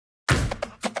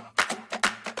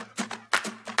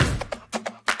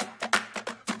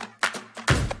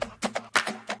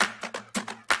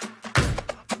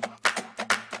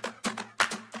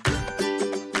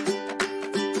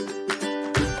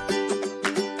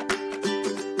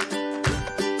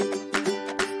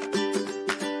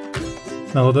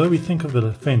Now, although we think of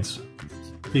the fence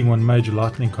being one major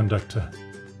lightning conductor,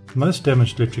 most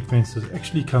damaged electric fences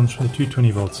actually comes from the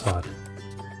 220 volt side.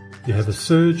 You have a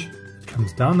surge that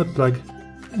comes down the plug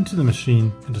into the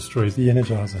machine and destroys the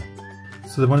energizer.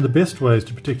 So one of the best ways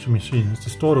to protect your machine is to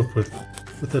start off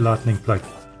with a lightning plug.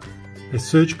 A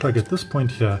surge plug at this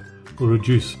point here will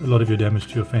reduce a lot of your damage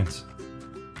to your fence.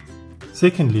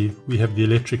 Secondly, we have the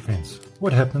electric fence.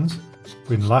 What happens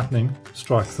when lightning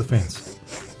strikes the fence?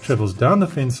 It travels down the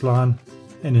fence line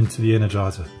and into the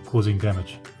energizer, causing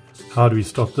damage. How do we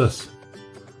stop this?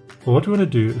 Well, what we want to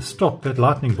do is stop that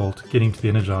lightning bolt getting to the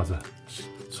energizer.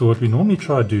 So what we normally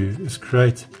try to do is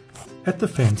create at the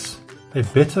fence a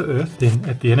better earth than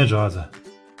at the energizer.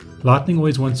 Lightning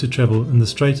always wants to travel in the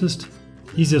straightest,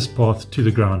 easiest path to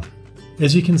the ground.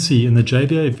 As you can see in the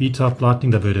JVA V-Type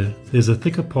Lightning Diverter, there's a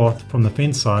thicker path from the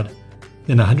fence side,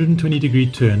 then a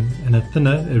 120-degree turn and a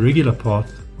thinner, irregular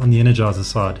path on the energizer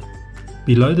side.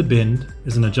 Below the bend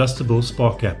is an adjustable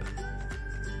spark gap.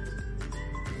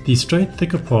 The straight,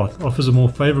 thicker path offers a more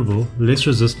favourable, less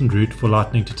resistant route for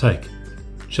lightning to take,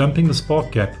 jumping the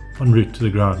spark gap en route to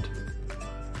the ground.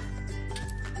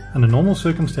 Under normal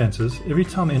circumstances, every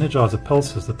time the energizer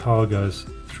pulses, the power goes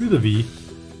through the V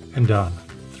and down,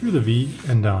 through the V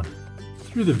and down,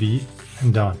 through the V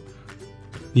and down.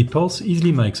 The pulse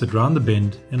easily makes it round the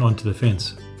bend and onto the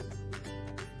fence.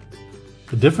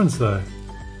 The difference though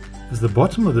is the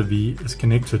bottom of the V is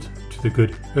connected to the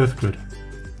good earth grid.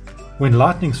 When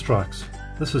lightning strikes,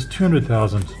 this is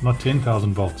 200,000, not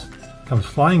 10,000 volts, comes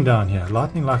flying down here.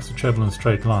 Lightning likes to travel in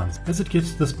straight lines. As it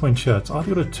gets to this point here, it's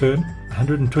either got to turn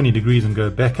 120 degrees and go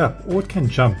back up, or it can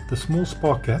jump the small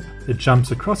spark gap. It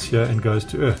jumps across here and goes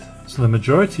to earth. So the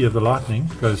majority of the lightning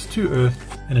goes to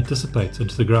earth and it dissipates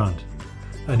into the ground.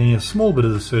 And then a small bit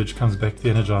of the surge comes back to the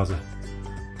energizer.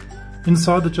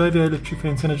 Inside the JVA electric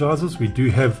fence energizers, we do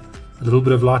have a little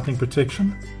bit of lightning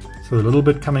protection. So the little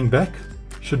bit coming back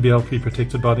should be able to be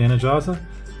protected by the energizer.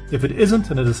 If it isn't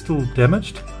and it is still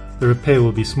damaged, the repair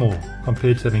will be small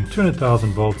compared to having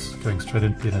 200,000 volts going straight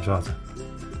into the energizer.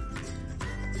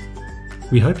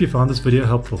 We hope you found this video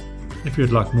helpful. If you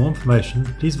would like more information,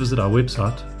 please visit our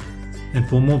website, and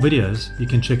for more videos you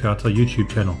can check out our YouTube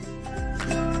channel.